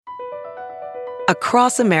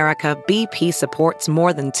Across America, BP supports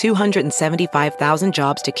more than 275,000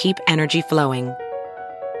 jobs to keep energy flowing.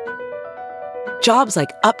 Jobs like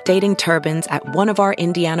updating turbines at one of our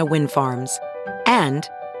Indiana wind farms and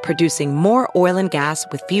producing more oil and gas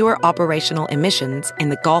with fewer operational emissions in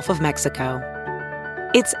the Gulf of Mexico.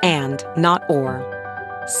 It's and, not or.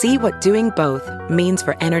 See what doing both means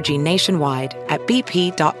for energy nationwide at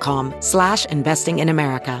bp.com/investing in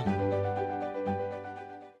America.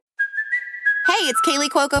 Hey, it's Kaylee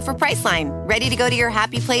Cuoco for Priceline. Ready to go to your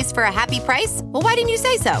happy place for a happy price? Well, why didn't you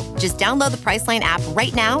say so? Just download the Priceline app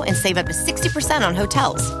right now and save up to 60% on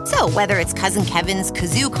hotels. So whether it's Cousin Kevin's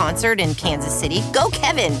Kazoo Concert in Kansas City, go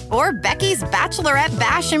Kevin, or Becky's Bachelorette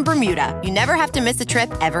Bash in Bermuda, you never have to miss a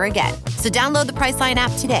trip ever again. So download the Priceline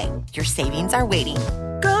app today. Your savings are waiting.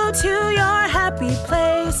 Go to your happy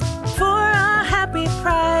place for a happy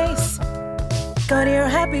price. Go to your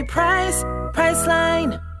happy price,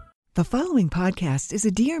 Priceline. The following podcast is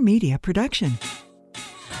a Dear Media production.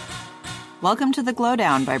 Welcome to The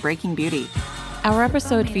Glowdown by Breaking Beauty. Our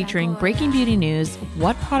episode featuring Breaking Beauty news,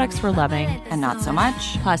 what products we're loving, And not so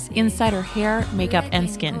much. plus insider hair, makeup, and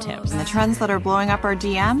skin tips. And the trends that are blowing up our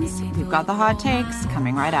DMs, we've got the hot takes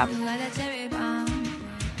coming right up.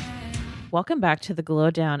 Welcome back to The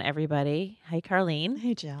Glowdown, everybody. Hi, Carlene.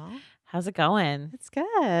 Hey, Jill. How's it going? It's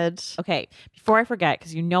good. Okay, before I forget,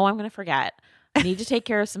 because you know I'm going to forget, I need to take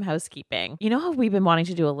care of some housekeeping. You know how we've been wanting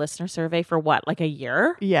to do a listener survey for what, like a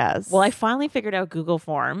year? Yes. Well, I finally figured out Google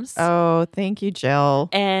Forms. Oh, thank you, Jill.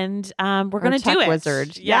 And we're going to do it.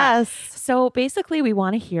 Wizard. Yeah. Yes. So basically, we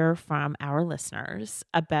want to hear from our listeners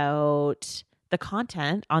about the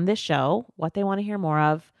content on this show, what they want to hear more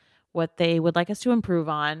of, what they would like us to improve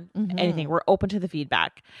on, anything. We're open to the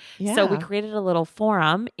feedback. Yeah. So we created a little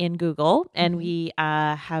forum in Google and we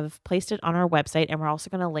have placed it on our website, and we're also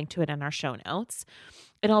going to link to it in our show notes.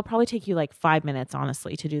 It'll probably take you like 5 minutes,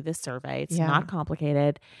 honestly, to do this survey. It's not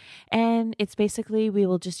complicated. And it's basically, we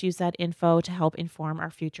will just use that info to help inform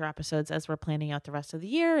our future episodes as we're planning out the rest of the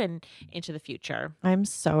year and into the future. I'm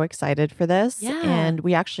so excited for this. Yeah. And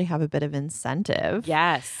we actually have a bit of incentive.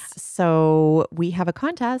 Yes. So we have a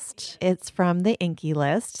contest. It's from the Inky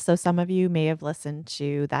List. So some of you may have listened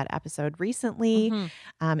to that episode recently.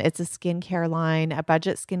 It's a skincare line, a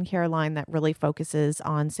budget skincare line that really focuses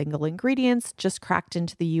on single ingredients, just cracked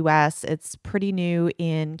into the US. It's pretty new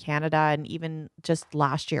in Canada, and even just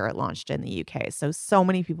last year it launched in the UK. So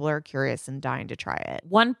many people are curious and dying to try it.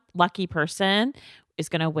 One lucky person is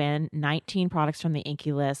going to win 19 products from the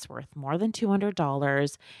Inky List worth more than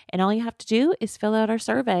 $200. And all you have to do is fill out our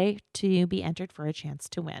survey to be entered for a chance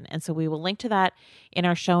to win. And so we will link to that in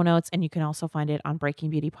our show notes, and you can also find it on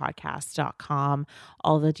breakingbeautypodcast.com.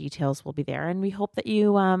 All the details will be there. And we hope that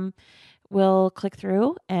you will click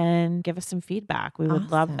through and give us some feedback. We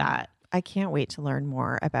would love that. I can't wait to learn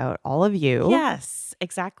more about all of you. Yes,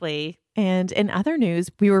 exactly. And in other news,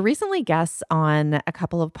 we were recently guests on a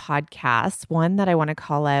couple of podcasts. One that I want to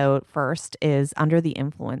call out first is Under the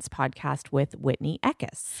Influence podcast with Whitney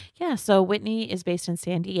Eckes. Yeah, so Whitney is based in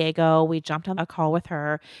San Diego. We jumped on a call with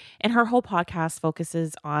her, and her whole podcast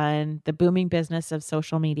focuses on the booming business of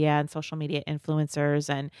social media and social media influencers.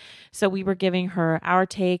 And so we were giving her our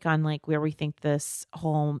take on like where we think this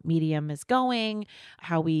whole medium is going,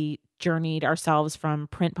 how we journeyed ourselves from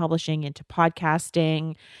print publishing into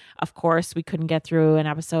podcasting. Of course, we couldn't get through an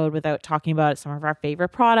episode without talking about some of our favorite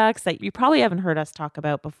products that you probably haven't heard us talk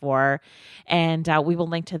about before. And we will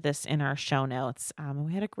link to this in our show notes.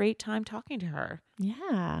 We had a great time talking to her.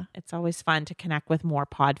 Yeah. It's always fun to connect with more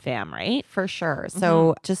pod fam, right? For sure.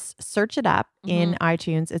 So just search it up in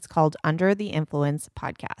iTunes. It's called Under the Influence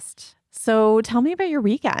podcast. So tell me about your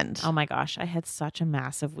weekend. Oh my gosh, I had such a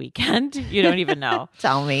massive weekend. You don't even know.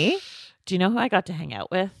 Tell me. Do you know who I got to hang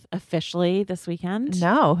out with officially this weekend?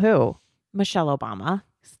 No, who? Michelle Obama.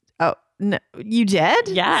 Oh, no, you did?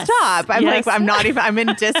 Yes. Stop. I'm Yes. like, I'm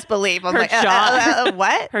in disbelief. I'm Her like, jaw.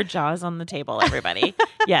 what? Her jaw's on the table, everybody.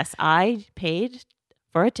 Yes, I paid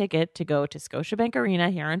for a ticket to go to Scotiabank Arena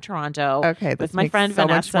here in Toronto. Okay, with my friend so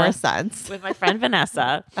Vanessa. much more sense. With my friend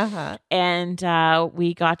Vanessa. And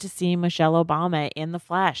we got to see Michelle Obama in the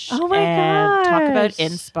flesh. Oh my and talk about gosh.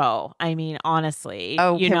 inspo. I mean, honestly,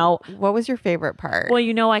 Oh, you know, what was your favorite part? well,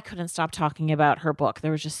 you know, I couldn't stop talking about her book.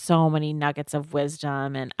 There was just so many nuggets of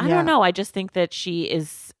wisdom. And I Yeah. don't know. I just think that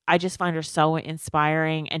I just find her so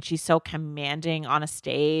inspiring, and she's so commanding on a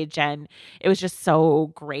stage. And it was just so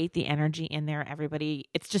great. The energy in there, everybody,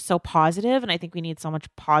 it's just so positive. And I think we need so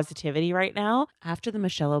much positivity right now. After the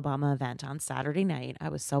Michelle Obama event on Saturday night, I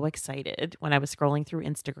was so excited when I was scrolling through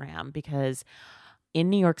Instagram because in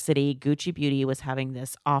New York City, Gucci Beauty was having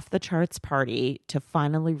this off the charts party to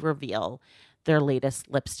finally reveal their latest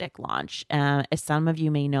lipstick launch. As some of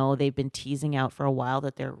you may know, they've been teasing out for a while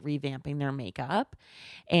that they're revamping their makeup.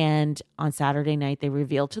 And on Saturday night, they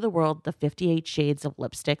revealed to the world the 58 shades of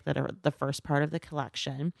lipstick that are the first part of the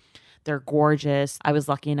collection. They're gorgeous. I was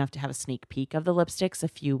lucky enough to have a sneak peek of the lipsticks a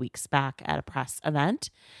few weeks back at a press event.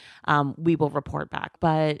 We will report back.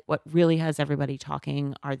 But what really has everybody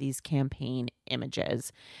talking are these campaign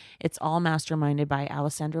images. It's all masterminded by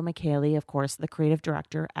Alessandro Michele, of course, the creative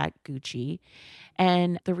director at Gucci.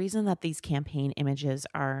 And the reason that these campaign images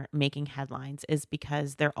are making headlines is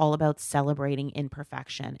because they're all about celebrating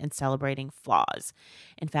imperfection and celebrating flaws.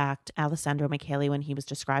 In fact, Alessandro Michele, when he was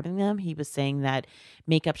describing them, he was saying that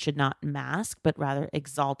makeup should not mask, but rather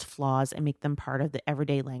exalt flaws and make them part of the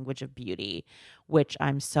everyday language of beauty, which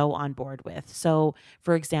I'm so on board with. So,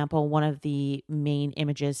 for example, one of the main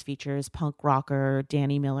images features punk rocker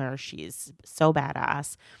Danny Miller. She's so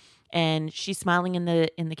badass. And she's smiling in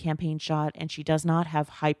the campaign shot, and she does not have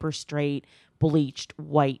hyper straight, bleached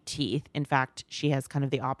white teeth. In fact, she has kind of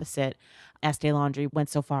the opposite. Estee Lauder went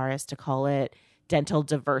so far as to call it dental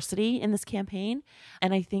diversity in this campaign.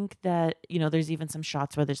 And I think that, there's even some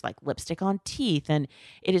shots where there's like lipstick on teeth, and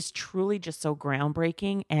it is truly just so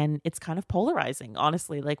groundbreaking, and it's kind of polarizing,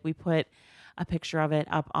 honestly. Like, we put a picture of it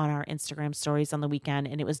up on our Instagram stories on the weekend,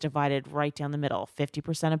 and it was divided right down the middle.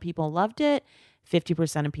 50% of people loved it,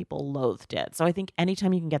 50% of people loathed it. So I think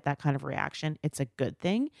anytime you can get that kind of reaction, it's a good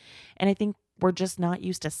thing. And I think we're just not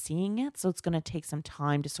used to seeing it. So it's going to take some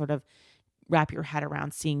time to sort of wrap your head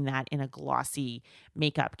around seeing that in a glossy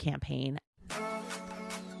makeup campaign.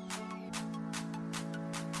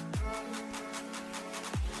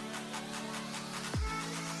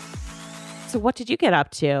 So what did you get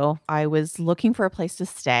up to? I was looking for a place to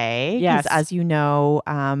stay. Yes. As you know,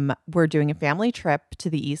 we're doing a family trip to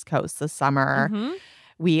the East Coast this summer. Mm-hmm.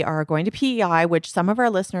 We are going to PEI, which some of our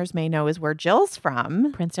listeners may know is where Jill's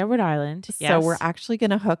from. Prince Edward Island. Yes. So we're actually going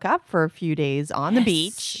to hook up for a few days on the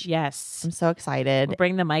beach. Yes. I'm so excited. We'll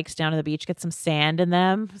bring the mics down to the beach, get some sand in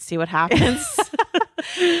them, see what happens.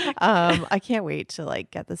 I can't wait to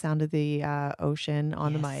get the sound of the ocean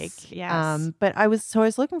on the mic. Yes. But I was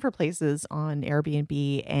looking for places on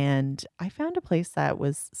Airbnb, and I found a place that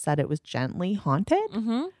said it was gently haunted.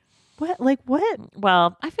 Mm-hmm. What?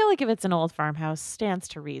 Well, I feel like if it's an old farmhouse, stands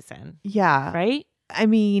to reason. Yeah. Right? I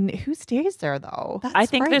mean, who stays there though? I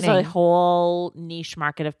think there's a whole niche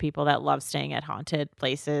market of people that love staying at haunted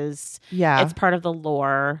places. Yeah. It's part of the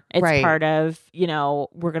lore. It's part of,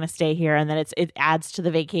 we're going to stay here. And then it adds to the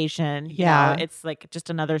vacation. Yeah. It's like just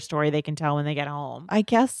another story they can tell when they get home. I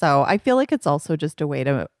guess so. I feel like it's also just a way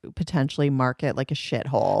to potentially market like a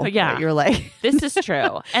shithole. Yeah. You're like. This is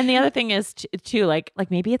true. And the other thing is too, like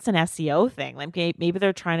maybe it's an SEO thing. Like maybe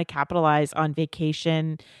they're trying to capitalize on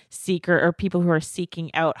vacation seeker or people who are seeking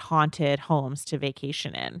out haunted homes to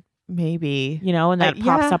vacation in. Maybe. And that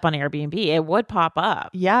pops up on Airbnb. It would pop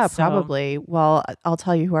up. Yeah, probably. Well, I'll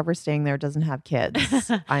tell you, whoever's staying there doesn't have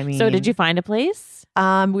kids. I mean. So did you find a place?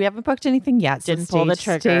 We haven't booked anything yet. Didn't pull the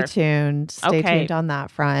trigger. Stay tuned. Stay tuned on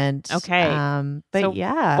that front. Okay. But so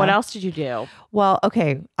yeah. What else did you do? Well,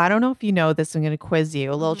 okay. I don't know if you know this. I'm going to quiz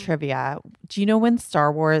you. A little trivia. Do you know when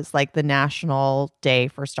Star Wars, the national day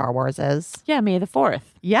for Star Wars is? Yeah, May the 4th.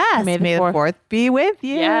 Yes. May the 4th be with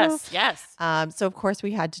you. Yes. So of course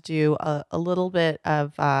we had to do a little bit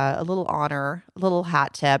of a little honor, a little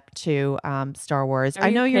hat tip to Star Wars.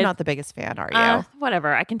 I know you're not the biggest fan, are you?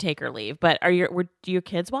 Whatever. I can take or leave. But do your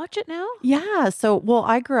kids watch it now? Yeah. So,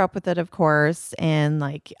 I grew up with it, of course. And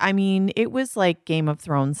it was like Game of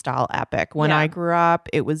Thrones style epic. When I grew up,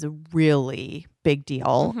 it was a really big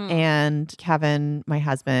deal. Mm-hmm. And Kevin, my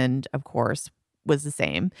husband, of course, was the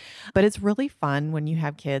same. But it's really fun when you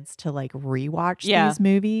have kids to rewatch these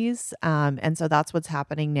movies. And so that's what's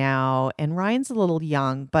happening now. And Ryan's a little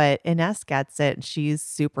young, but Ines gets it. And she's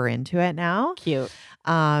super into it now. Cute.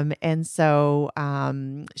 And so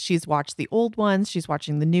she's watched the old ones. She's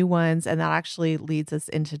watching the new ones. And that actually leads us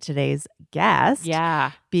into today's guest.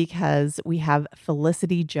 Yeah. Because we have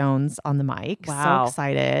Felicity Jones on the mic. Wow. So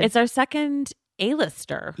excited. It's our second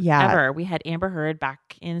A-lister ever. We had Amber Heard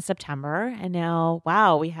back in September, and now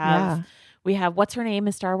we have what's her name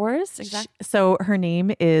in Star Wars? Exactly. So her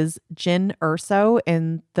name is Jyn Erso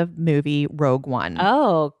in the movie Rogue One.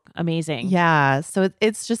 Oh, amazing. Yeah. So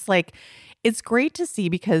it's just it's great to see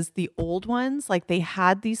because the old ones, they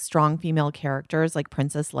had these strong female characters like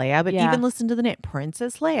Princess Leia, but even listen to the name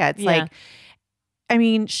Princess Leia. It's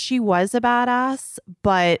she was a badass,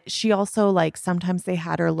 but she also sometimes they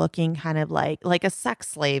had her looking kind of like a sex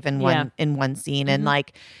slave in one scene. Mm-hmm. And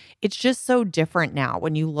it's just so different now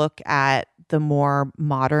when you look at the more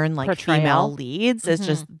modern, like Portrayal. female leads. It's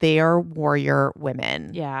just they are warrior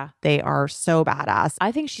women. Yeah. They are so badass.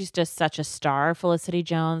 I think she's just such a star, Felicity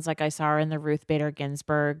Jones. Like I saw her in the Ruth Bader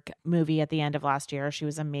Ginsburg movie at the end of last year. She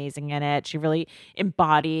was amazing in it. She really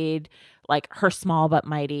embodied like her small but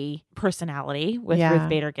mighty personality with Ruth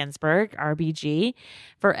Bader Ginsburg, RBG,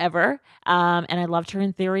 forever. And I loved her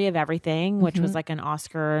in Theory of Everything, which was like an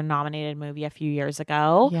Oscar nominated movie a few years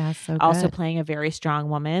ago. Yeah, so good. Also playing a very strong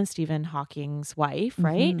woman, Stephen Hawking's wife,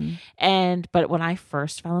 right? But when I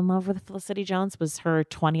first fell in love with Felicity Jones was her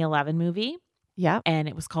 2011 movie. Yeah. And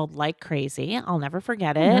it was called Like Crazy. I'll never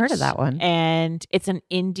forget it. I heard of that one. And it's an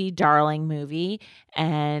indie darling movie.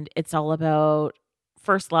 And it's all about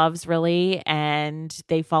first loves, really. And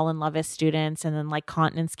they fall in love as students, and then like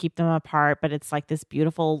continents keep them apart. But it's like this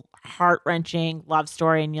beautiful, heart-wrenching love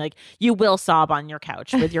story. And you will sob on your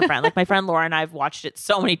couch with your friend. Like my friend Laura and I have watched it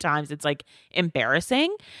so many times. It's like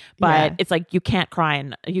embarrassing, but it's like you can't cry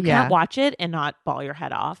and you can't watch it and not bawl your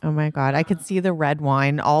head off. Oh my God. I could see the red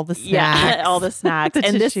wine, all the snacks. Yeah, all the snacks. The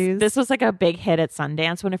and tissues. this was like a big hit at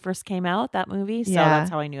Sundance when it first came out, that movie. So that's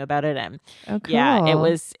how I knew about it. And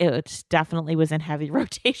cool. it definitely was in heavy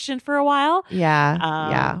rotation for a while.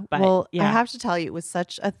 Yeah. But, well, I have to tell you, it was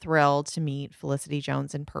such a thrill to meet Felicity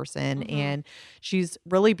Jones in person. And she's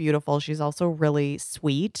really beautiful. She's also really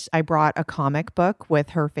sweet. I brought a comic book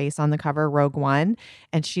with her face on the cover, Rogue One,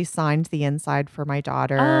 and she signed the inside for my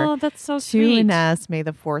daughter. Oh, that's so To sweet. Ines, may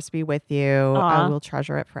the force be with you. I will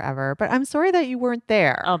treasure it forever. But I'm sorry that you weren't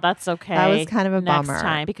there. Oh, that's okay. That was kind of a Next bummer.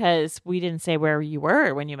 time, because we didn't say where you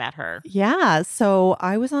were when you met her. Yeah. So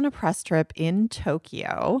I was on a press trip in Tokyo.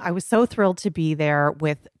 I was so thrilled to be there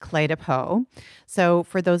with Clé de Peau. So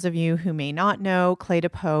for those of you who may not know, Clé de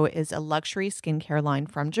Peau is a luxury skincare line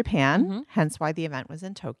from Japan, hence why the event was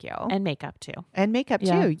in Tokyo. And makeup too. And makeup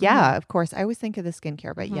too. Yeah, of course. I always think of the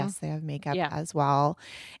skincare, but yes, they have makeup as well.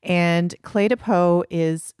 And Clé de Peau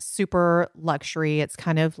is super luxury. It's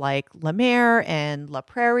kind of like La Mer and La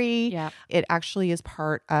Prairie. Yeah. It actually is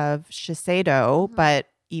part of Shiseido, but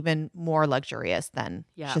even more luxurious than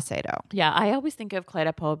Shiseido. Yeah, I always think of Clé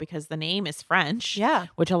de Peau because the name is French. Yeah.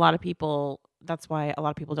 Which that's why a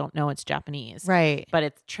lot of people don't know it's Japanese. Right. But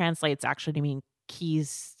it translates actually to mean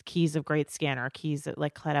keys of great skin, or keys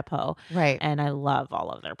like Clé de Peau. Right. And I love all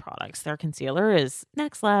of their products. Their concealer is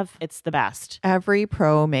next level. It's the best. Every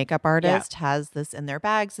pro makeup artist has this in their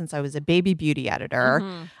bag. Since I was a baby beauty editor,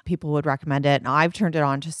 people would recommend it. And I've turned it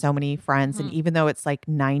on to so many friends. And even though it's like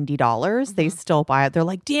 $90, they still buy it. They're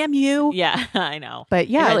like, damn you. Yeah, I know. But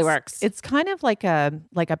yeah, it really works. It's kind of like a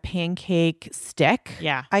pancake stick.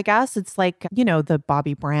 Yeah. I guess it's like, the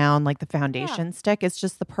Bobbi Brown, like the foundation stick. It's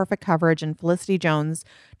just the perfect coverage. And Felicity Jones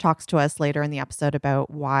talks to us later in the episode about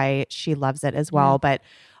why she loves it as well. But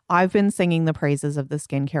I've been singing the praises of the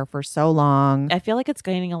skincare for so long. I feel like it's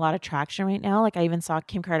gaining a lot of traction right now. Like I even saw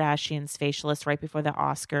Kim Kardashian's facialist right before the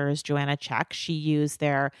Oscars, Joanna Check. She used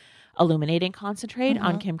their illuminating concentrate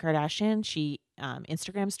on Kim Kardashian. She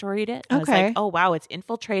Instagram storied it. I was like, oh wow, it's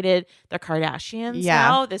infiltrated the Kardashians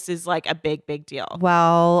now. This is like a big deal.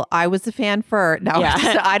 Well, I was a fan for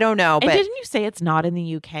I don't know. And but didn't you say it's not in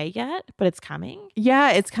the UK yet, but it's coming? Yeah,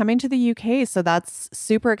 it's coming to the UK. So that's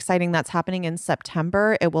super exciting. That's happening in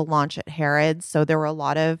September. It will launch at Harrods. So there were a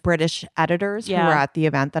lot of British editors who were at the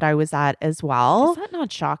event that I was at as well. Is that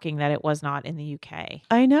not shocking that it was not in the UK?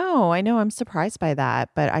 I know. I'm surprised by that,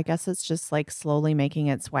 but I guess it's just like slowly making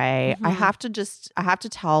its way. I have to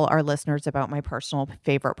tell our listeners about my personal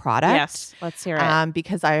favorite product. Yes, let's hear it.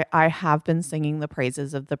 Because I have been singing the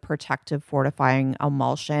praises of the Protective Fortifying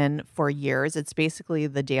Emulsion for years. It's basically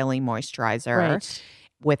the daily moisturizer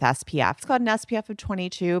with SPF. It's got an SPF of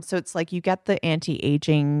 22. So it's like you get the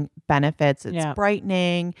anti-aging benefits. It's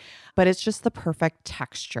brightening, but it's just the perfect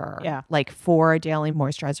texture. Yeah. Like for a daily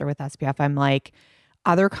moisturizer with SPF, I'm like,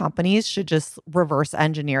 other companies should just reverse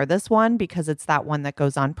engineer this one because it's that one that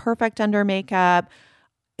goes on perfect under makeup.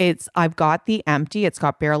 I've got the empty. It's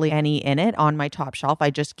got barely any in it on my top shelf. I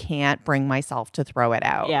just can't bring myself to throw it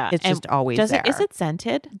out. Yeah. It's just always there. Is it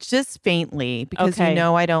scented? Just faintly, because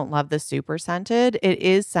I don't love the super scented. It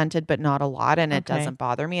is scented, but not a lot, and it doesn't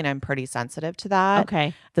bother me, and I'm pretty sensitive to that.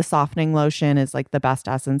 Okay. The softening lotion is like the best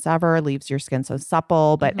essence ever. Leaves your skin so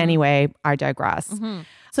supple. But anyway, I digress.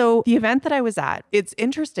 So the event that I was at, it's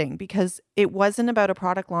interesting because it wasn't about a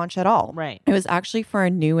product launch at all. Right. It was actually for a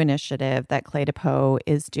new initiative that Clé de Peau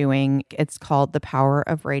is doing. It's called the Power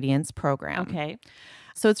of Radiance program. Okay.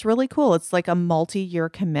 So it's really cool. It's like a multi-year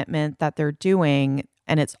commitment that they're doing.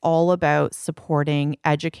 and it's all about supporting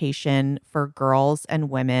education for girls and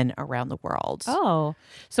women around the world. Oh,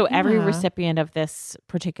 so every Yeah. recipient of this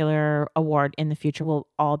particular award in the future will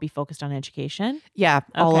all be focused on education? Yeah,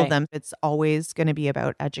 all Okay. of them. It's always going to be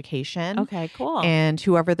about education. Okay, cool. And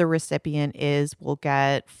whoever the recipient is will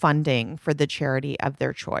get funding for the charity of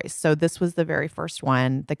their choice. So this was the very first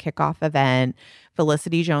one, the kickoff event.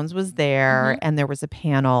 Felicity Jones was there and there was a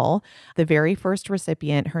panel. The very first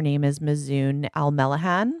recipient, her name is Mazoon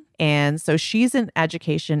Al-Melahan. And so she's an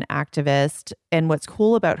education activist. And what's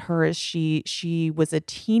cool about her is she was a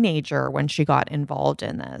teenager when she got involved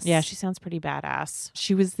in this. Yeah, she sounds pretty badass.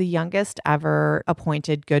 She was the youngest ever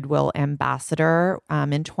appointed Goodwill ambassador.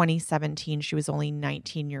 In 2017, she was only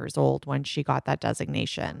 19 years old when she got that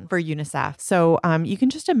designation for UNICEF. So you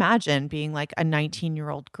can just imagine being like a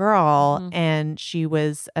 19-year-old girl, and she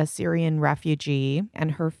was a Syrian refugee,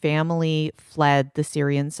 and her family fled the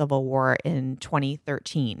Syrian civil war in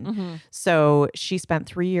 2013. So she spent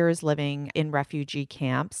 3 years living in refugee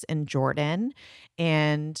camps in Jordan.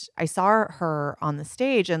 And I saw her on the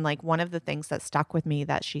stage, and like one of the things that stuck with me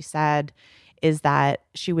that she said is that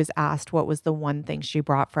she was asked what was the one thing she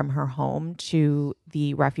brought from her home to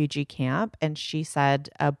the refugee camp. And she said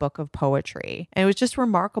a book of poetry. And it was just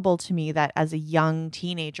remarkable to me that as a young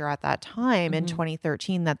teenager at that time in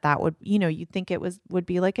 2013, that would, you'd think it would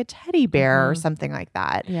be like a teddy bear or something like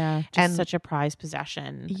that. Yeah, just And such a prized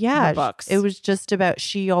possession. yeah, her books. it was just about,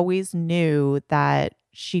 she always knew that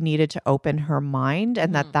she needed to open her mind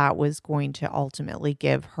and that was going to ultimately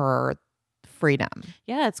give her freedom.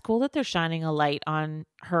 Yeah, it's cool that they're shining a light on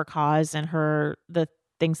her cause and the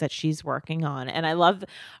things that she's working on. And I love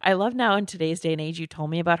now in today's day and age, you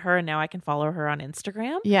told me about her and now I can follow her on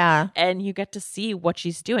Instagram. Yeah. And you get to see what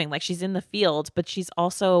she's doing. Like she's in the field, but she's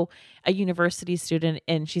also a university student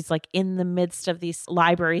and she's like in the midst of these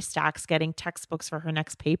library stacks getting textbooks for her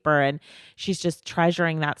next paper. And she's just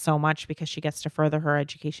treasuring that so much because she gets to further her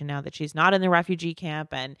education now that she's not in the refugee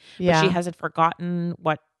camp. But she hasn't forgotten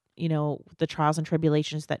what the trials and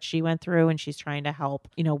tribulations that she went through, and she's trying to help,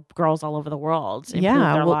 girls all over the world improve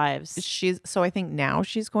their lives. So I think now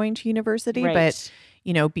she's going to university, Right. but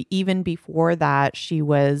even before that, she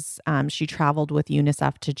traveled with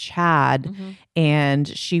UNICEF to Chad, and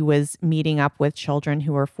she was meeting up with children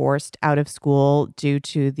who were forced out of school due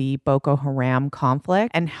to the Boko Haram conflict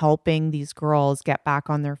and helping these girls get back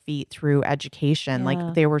on their feet through education. Yeah.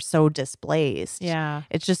 Like they were so displaced. Yeah.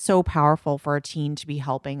 It's just so powerful for a teen to be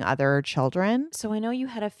helping other children. So I know you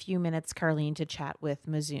had a few minutes, Carlene, to chat with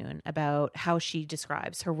Mazoon about how she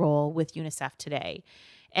describes her role with UNICEF today.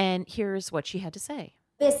 And here's what she had to say.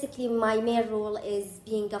 Basically, my main role is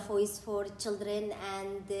being a voice for children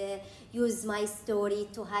and use my story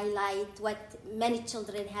to highlight what many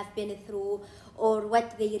children have been through or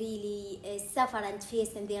what they really suffer and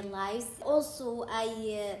face in their lives. Also,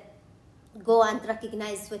 I go and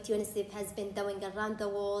recognize what UNICEF has been doing around the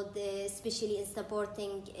world, especially in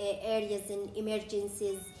supporting areas in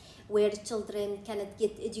emergencies where children cannot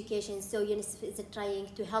get education. So UNICEF is trying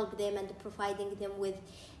to help them and providing them with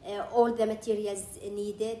all the materials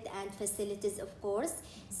needed and facilities, of course.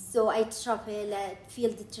 So I travel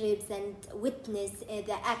field trips and witness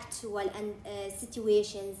the actual and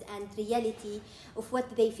situations and reality of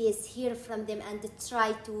what they face, hear from them, and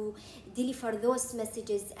try to deliver those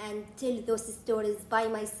messages and tell those stories by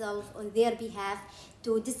myself on their behalf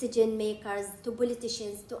to decision makers, to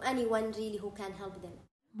politicians, to anyone really who can help them.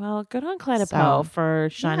 Well, good on Clé de Peau for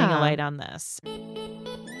shining a light on this.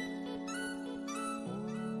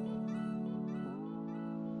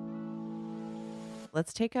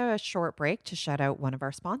 Let's take a short break to shout out one of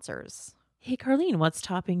our sponsors. Hey, Carlene, what's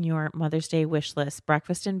topping your Mother's Day wish list?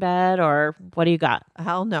 Breakfast in bed, or what do you got?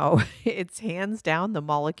 Hell no. It's hands down the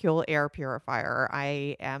Molecule air purifier.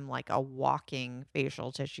 I am like a walking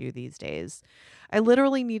facial tissue these days. I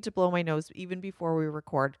literally need to blow my nose even before we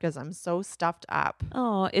record because I'm so stuffed up.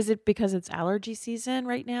 Oh, is it because it's allergy season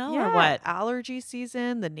right now Yeah, or what? Allergy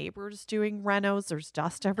season. The neighbor's doing renos. There's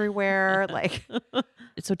dust everywhere.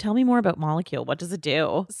 So tell me more about Molecule. What does it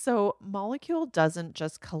do? So Molecule doesn't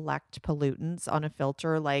just collect pollutants on a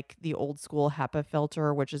filter like the old school HEPA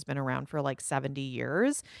filter, which has been around for like 70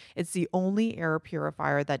 years. It's the only air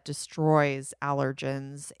purifier that destroys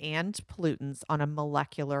allergens and pollutants on a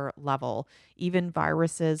molecular level, even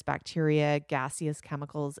viruses, bacteria, gaseous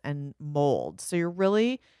chemicals, and mold. So you're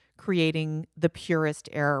really creating the purest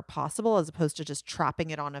air possible as opposed to just trapping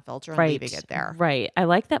it on a filter and leaving it there. Right. I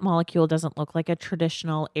like that Molecule doesn't look like a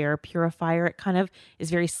traditional air purifier. It kind of is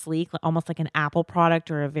very sleek, almost like an Apple product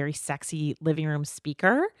or a very sexy living room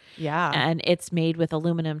speaker. Yeah. And it's made with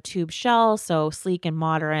aluminum tube shell, so sleek and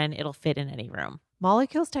modern. It'll fit in any room.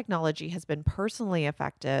 Molecule's technology has been personally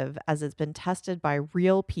effective as it's been tested by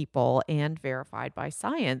real people and verified by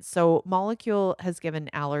science. So Molecule has given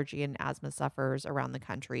allergy and asthma sufferers around the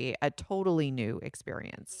country a totally new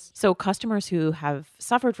experience. So customers who have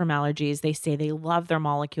suffered from allergies, they say they love their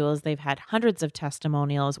molecules. They've had hundreds of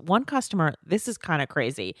testimonials. One customer, this is kind of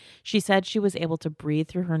crazy. She said she was able to breathe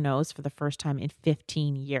through her nose for the first time in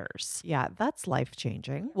 15 years. Yeah, that's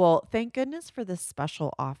life-changing. Well, thank goodness for this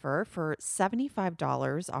special offer. For $75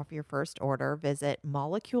 off your first order, visit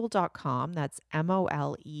molecule.com. That's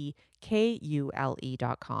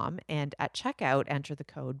MOLEKULE.com. And at checkout, enter the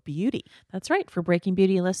code BEAUTY. That's right. For Breaking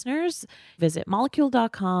Beauty listeners, visit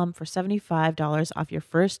molecule.com for $75 off your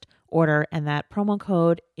first order. And that promo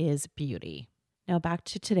code is BEAUTY. Now back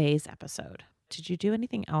to today's episode. Did you do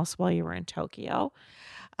anything else while you were in Tokyo?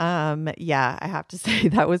 Yeah, I have to say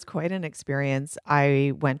that was quite an experience.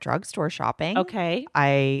 I went drugstore shopping. Okay.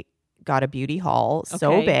 I got a beauty haul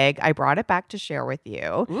so big. I brought it back to share with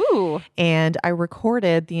you. Ooh. And I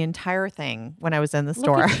recorded the entire thing when I was in the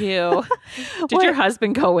store. Look at you. Did your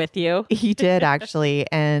husband go with you? He did, actually.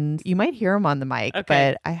 And you might hear him on the mic, Okay.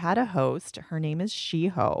 but I had a host. Her name is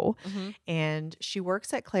Shiho. And she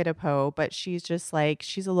works at Clé de Peau, but she's just like,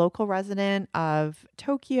 she's a local resident of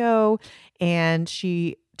Tokyo. And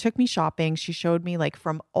she took me shopping. She showed me like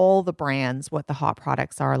from all the brands what the hot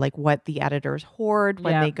products are, like what the editors hoard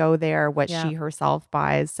when they go there, what she herself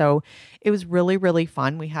buys. So it was really, really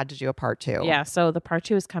fun. We had to do a part 2. Yeah. So the part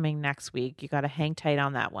 2 is coming next week. You got to hang tight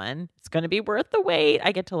on that one. It's going to be worth the wait.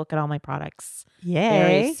 I get to look at all my products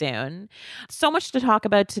very soon. So much to talk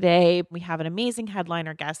about today. We have an amazing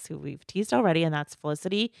headliner guest who we've teased already, and that's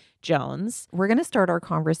Felicity Jones. We're going to start our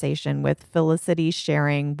conversation with Felicity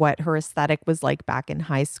sharing what her aesthetic was like back in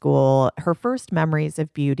high school, her first memories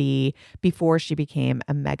of beauty before she became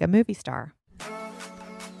a mega movie star.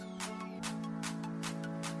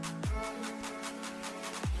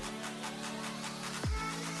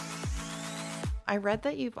 I read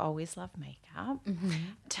that you've always loved makeup.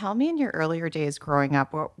 Tell me, in your earlier days growing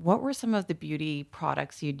up, what were some of the beauty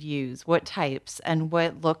products you'd use? What types and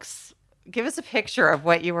what looks? Give us a picture of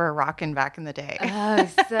what you were rocking back in the day.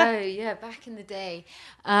 Back in the day.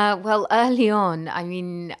 Well, early on, I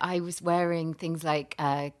mean, I was wearing things like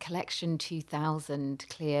Collection 2000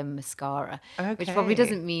 clear mascara, which probably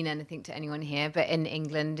doesn't mean anything to anyone here, but in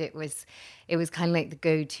England, it was kind of like the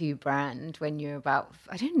go-to brand when you're about,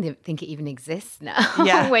 I don't think it even exists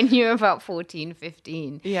now, when you're about 14,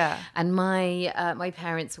 15. Yeah. And my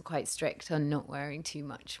parents were quite strict on not wearing too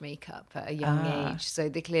much makeup at a young age. So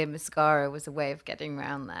the clear mascara was a way of getting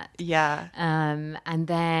around that. Yeah. And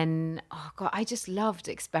then, I just loved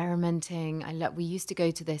experimenting. We used to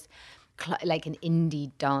go to this like an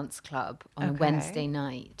indie dance club on a Wednesday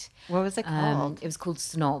night. What was it called? It was called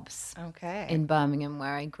Snobs. Okay. In Birmingham,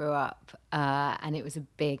 where I grew up. And it was a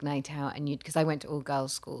big night out, and because I went to all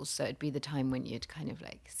girls' schools, so it'd be the time when you'd kind of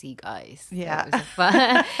like see guys. Yeah.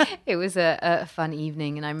 So it was a fun ever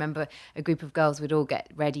and I remember a group of girls would all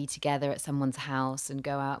get ready together at someone's house and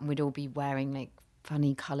go out, and we'd all be wearing like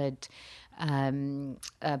funny coloured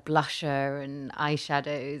blusher and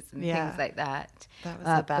eyeshadows and things like that. That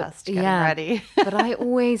was the best, getting ready. But I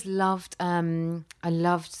always loved, I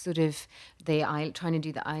loved sort of trying to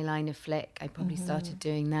do the eyeliner flick. I probably started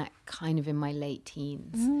doing that kind of in my late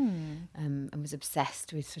teens. And was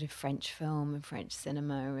obsessed with sort of French film and French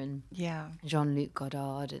cinema and Jean-Luc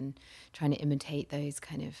Godard and trying to imitate those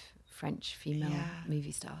kind of French female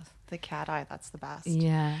movie stars. The cat eye, that's the best.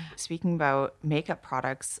 Yeah. Speaking about makeup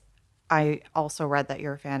products, I also read that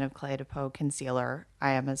you're a fan of Clé de Peau concealer.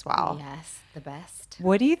 I am as well. Yes, the best.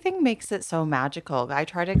 What do you think makes it so magical? I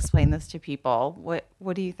try to explain this to people.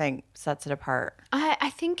 What do you think sets it apart? I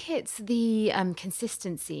think it's the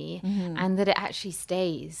consistency and that it actually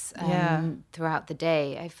stays throughout the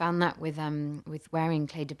day. I found that with wearing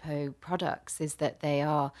Clé de Peau products is that they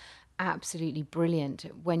are absolutely brilliant.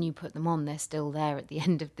 When you put them on, they're still there at the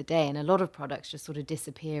end of the day, and a lot of products just sort of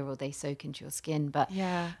disappear or they soak into your skin, but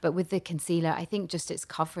with the concealer, I think just its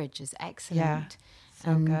coverage is excellent.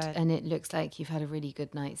 So good. And it looks like you've had a really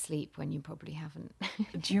good night's sleep when you probably haven't.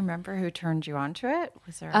 Do you remember who turned you onto it?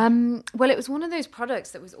 Was there well, it was one of those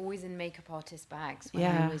products that was always in makeup artist bags when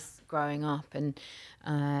I was growing up, and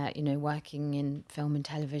working in film and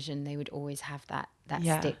television, they would always have that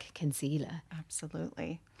stick concealer.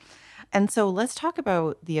 Absolutely. And so let's talk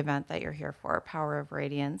about the event that you're here for, Power of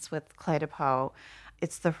Radiance with Clé de Peau.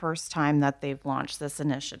 it's the first time that they've launched this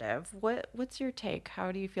initiative. What's your take?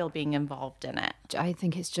 How do you feel being involved in it? I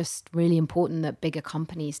think it's just really important that bigger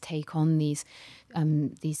companies take on these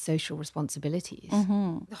social responsibilities.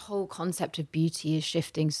 The whole concept of beauty is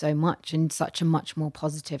shifting so much in such a much more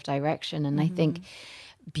positive direction. And I think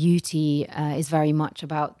beauty is very much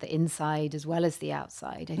about the inside as well as the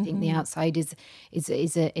outside. I think the outside is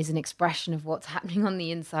an expression of what's happening on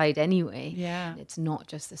the inside anyway. Yeah. It's not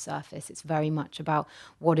just the surface. It's very much about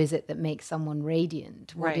what is it that makes someone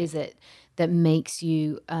radiant? What is it that makes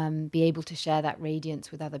you be able to share that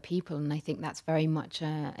radiance with other people? And I think that's very much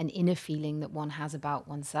an inner feeling that one has about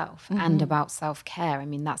oneself and about self-care. I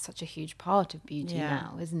mean, that's such a huge part of beauty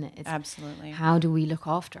now, isn't it? It's absolutely. How do we look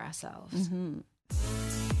after ourselves?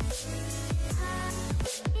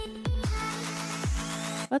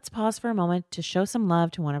 Let's pause for a moment to show some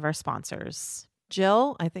love to one of our sponsors.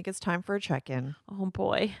 Jill, I think it's time for a check-in. Oh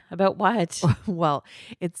boy, about what? Well,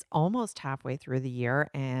 it's almost halfway through the year,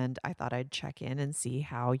 and I thought I'd check in and see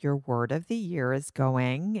how your word of the year is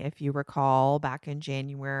going. If you recall, back in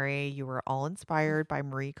January, you were all inspired by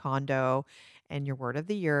Marie Kondo, and your word of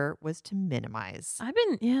the year was to minimize.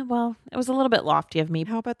 It was a little bit lofty of me.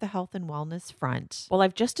 How about the health and wellness front? Well,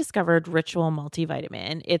 I've just discovered Ritual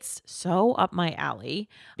Multivitamin. It's so up my alley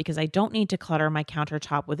because I don't need to clutter my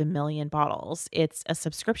countertop with a million bottles. It's a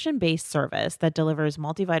subscription-based service that delivers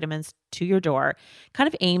multivitamins to your door, kind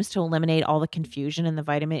of aims to eliminate all the confusion in the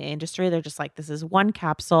vitamin industry. They're just like, this is one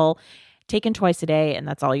capsule taken twice a day, and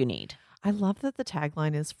that's all you need. I love that the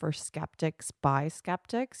tagline is for skeptics by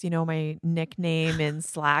skeptics. You know, my nickname in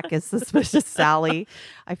Slack is Suspicious Sally.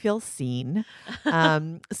 I feel seen.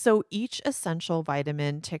 So each essential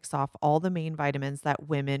vitamin ticks off all the main vitamins that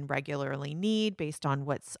women regularly need based on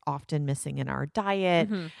what's often missing in our diet.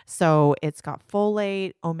 So it's got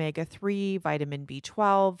folate, omega-3, vitamin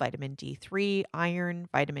B12, vitamin D3, iron,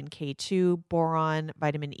 vitamin K2, boron,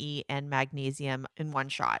 vitamin E, and magnesium in one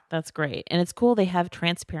shot. That's great. And it's cool. They have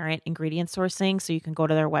transparent ingredient sourcing, so you can go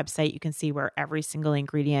to their website, you can see where every single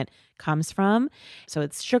ingredient comes from. So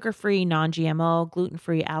it's sugar-free, non-GMO,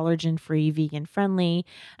 gluten-free, allergen-free, vegan-friendly,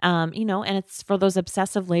 and it's for those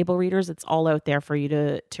obsessive label readers. It's all out there for you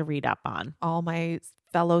to read up on. All my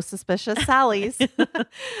fellow suspicious Sallys.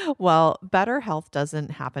 Well, better health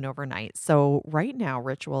doesn't happen overnight. So right now,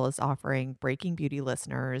 Ritual is offering Breaking Beauty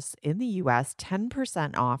listeners in the US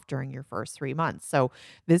 10% off during your first 3 months. So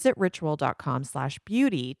visit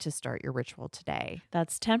ritual.com/beauty to start your ritual today.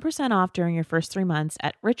 That's 10% off during your first 3 months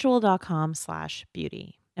at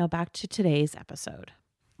ritual.com/beauty. Now back to today's episode.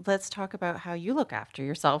 Let's talk about how you look after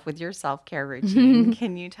yourself with your self-care routine.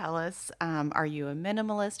 Can you tell us, are you a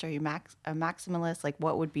minimalist? Are you a maximalist? Like,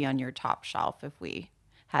 what would be on your top shelf if we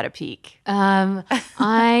had a peek? Because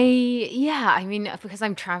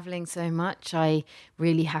I'm traveling so much, I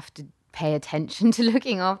really have to pay attention to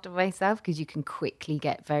looking after myself, because you can quickly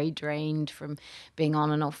get very drained from being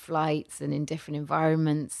on and off flights and in different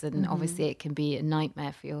environments, and obviously it can be a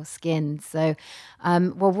nightmare for your skin. So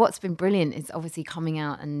what's been brilliant is obviously coming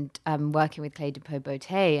out and working with Clé de Peau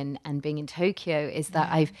Beauté and being in Tokyo is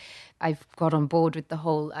that I've got on board with the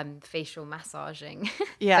whole facial massaging.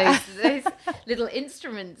 those little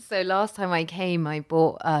instruments. So last time I came, I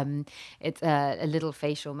bought it's a little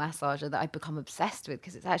facial massager that I've become obsessed with,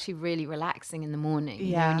 because it's actually really relaxing in the morning.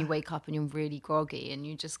 You know, when you wake up and you're really groggy and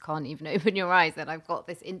you just can't even open your eyes. And I've got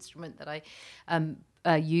this instrument that I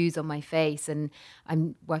use on my face, and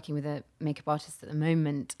I'm working with a makeup artist at the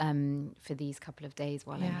moment for these couple of days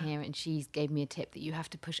while I'm here, and she gave me a tip that you have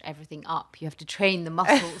to push everything up. You have to train the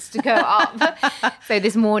muscles to go up. So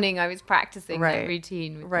this morning I was practicing that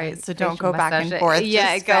routine. With so don't go back and forth.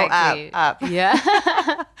 Just exactly. Go up.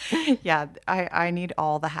 Yeah. I need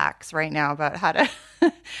all the hacks right now about how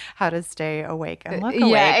to stay awake and look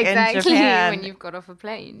awake exactly. in Japan. When you've got off a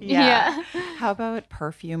plane. How about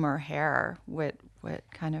perfume or hair? What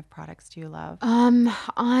kind of products do you love?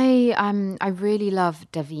 I really love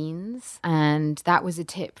Davines, and that was a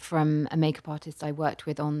tip from a makeup artist I worked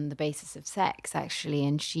with on the basis of sex, actually,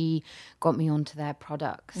 and she got me onto their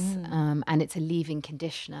products. And it's a leave-in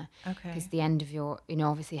conditioner. Okay. Because the end of your,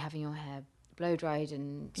 obviously having your hair blow dried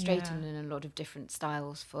and straightened in a lot of different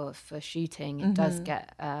styles for shooting, it does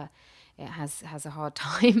get it has a hard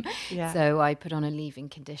time. So I put on a leave-in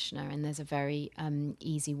conditioner, and there's a very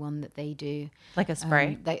easy one that they do, like a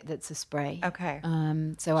spray. That's a spray. Okay.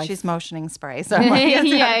 So she's motioning spray. So I'm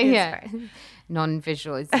like,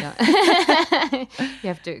 non-visual is not. You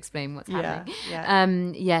have to explain what's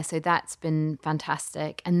happening. So that's been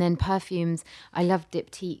fantastic. And then perfumes, I love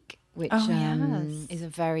Diptyque. which is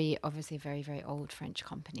obviously a very, very old French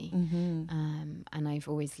company. And I've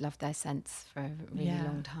always loved their scents for a really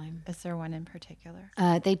long time. Is there one in particular?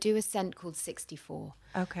 They do a scent called 64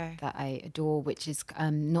 that I adore, which is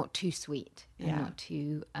not too sweet and not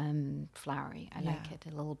too flowery. I like it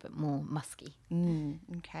a little bit more musky.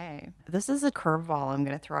 Okay. This is a curveball I'm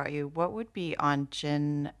going to throw at you. What would be on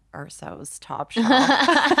Jin Urso's top shelf?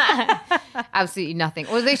 Absolutely nothing.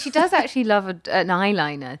 Although she does actually love an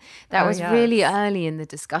eyeliner. That was really early in the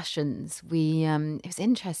discussions. It was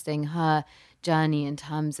interesting, her journey in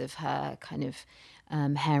terms of her kind of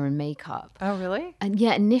hair and makeup. Oh, really? And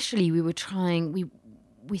initially we were trying,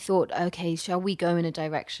 we thought, okay, shall we go in a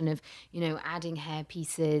direction of, adding hair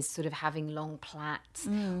pieces, sort of having long plaits,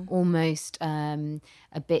 almost a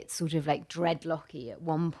bit sort of like dreadlocky at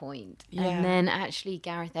one point. Yeah. And then actually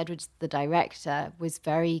Gareth Edwards, the director, was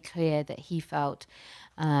very clear that he felt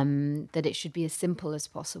that it should be as simple as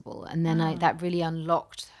possible. And then that really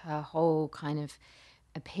unlocked her whole kind of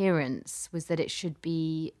appearance, was that it should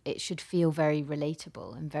feel very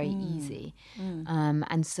relatable and very easy.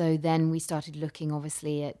 And so then we started looking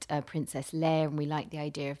obviously at Princess Leia, and we liked the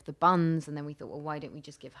idea of the buns, and then we thought, well, why don't we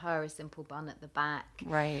just give her a simple bun at the back,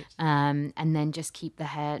 right? And then just keep the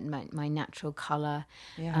hair my natural color.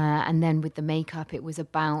 And then with the makeup, it was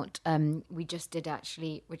about we just did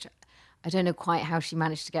actually, which I don't know quite how she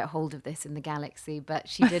managed to get hold of this in the galaxy, but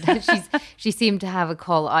she did. She seemed to have a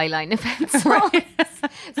Kohl eyeliner pencil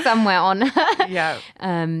somewhere on her. Yeah.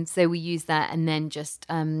 So we used that, and then just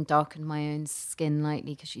darkened my own skin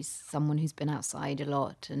lightly, because she's someone who's been outside a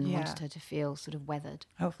lot and wanted her to feel sort of weathered.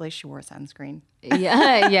 Hopefully she wore sunscreen.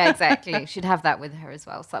 Yeah, exactly. She'd have that with her as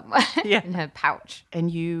well somewhere in her pouch.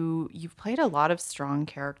 And you've played a lot of strong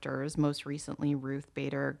characters, most recently Ruth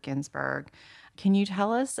Bader Ginsburg. Can you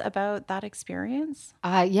tell us about that experience?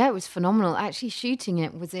 It was phenomenal. Actually, shooting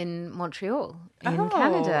it was in Montreal, in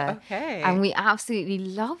Canada. Okay. And we absolutely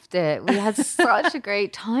loved it. We had such a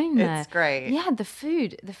great time there. It's great. Yeah, the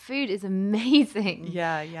food is amazing.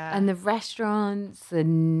 Yeah. And the restaurants,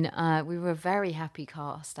 and we were a very happy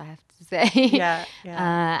cast, I have to say. Yeah.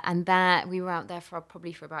 And that we were out there for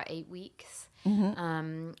about 8 weeks.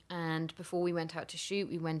 And before we went out to shoot,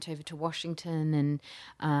 we went over to Washington,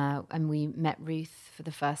 and we met Ruth for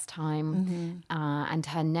the first time. And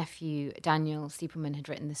her nephew Daniel Stiepelman had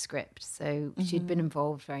written the script, so she'd been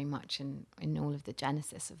involved very much in all of the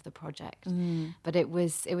genesis of the project. But it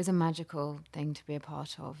was a magical thing to be a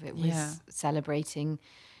part of. It was celebrating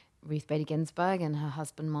Ruth Bader Ginsburg and her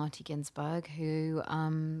husband Marty Ginsburg, who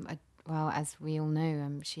as we all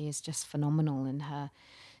know, she is just phenomenal in her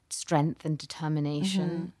strength and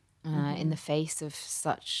determination in the face of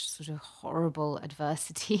such sort of horrible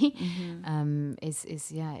adversity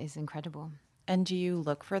is incredible. And do you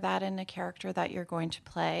look for that in a character that you're going to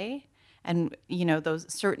play? And, those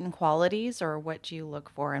certain qualities, or what do you look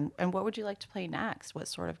for? And what would you like to play next? What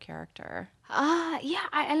sort of character?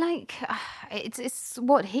 I like, it's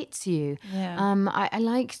what hits you. I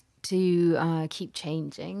like to keep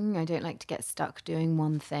changing. I don't like to get stuck doing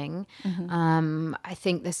one thing. I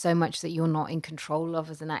think there's so much that you're not in control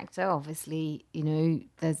of as an actor. Obviously,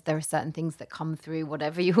 there are certain things that come through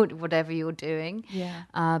whatever you're doing.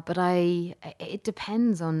 But it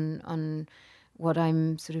depends on what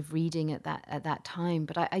I'm sort of reading at that time.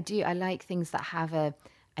 But I like things that have an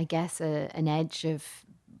edge of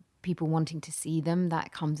people wanting to see them.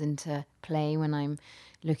 That comes into play when I'm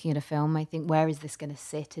looking at a film. I think, where is this going to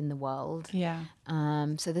sit in the world?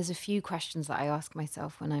 So there's a few questions that I ask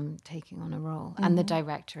myself when I'm taking on a role. And the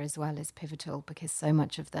director as well is pivotal, because so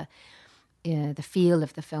much of the feel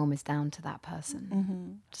of the film is down to that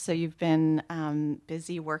person. So you've been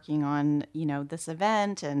busy working on this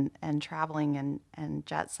event and traveling and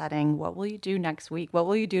jet setting. What will you do next week? What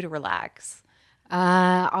will you do to relax? When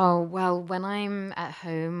I'm at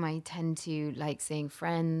home, I tend to like seeing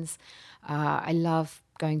friends. I love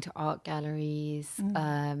going to art galleries.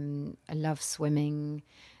 I love swimming,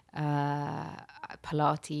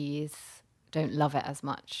 Pilates. Don't love it as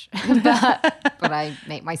much, but I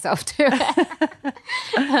make myself do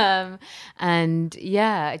it.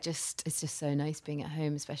 It's just so nice being at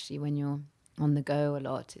home, especially when you're on the go a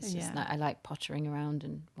lot. It's just I like pottering around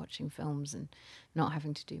and watching films and not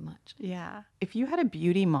having to do much. Yeah. If you had a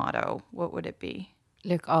beauty motto, what would it be?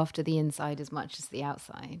 Look after the inside as much as the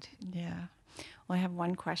outside. Yeah. Well, I have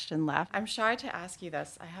one question left. I'm shy to ask you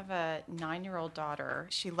this. I have a 9-year-old daughter.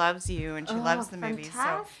 She loves you and she loves the movie.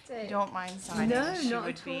 So if you don't mind signing, she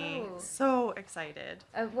would be so excited.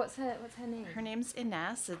 What's her name? Her name's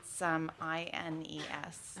Ines. It's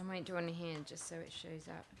INES. I might draw on here just so it shows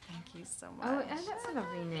up. Thank you so much. Oh, that's a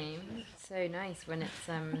lovely name. So nice when it's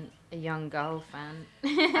a young girl fan.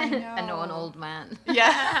 I know. And not an old man.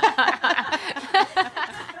 Yeah.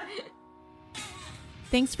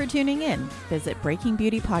 Thanks for tuning in. Visit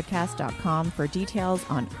breakingbeautypodcast.com for details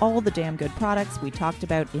on all the damn good products we talked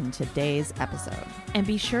about in today's episode. And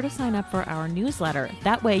be sure to sign up for our newsletter.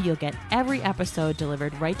 That way you'll get every episode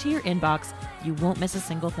delivered right to your inbox. You won't miss a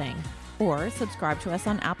single thing. Or subscribe to us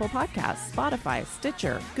on Apple Podcasts, Spotify,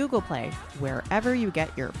 Stitcher, Google Play, wherever you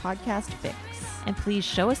get your podcast fix. And please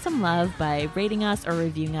show us some love by rating us or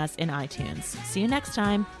reviewing us in iTunes. See you next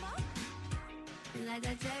time. Like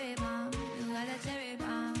a cherry bomb.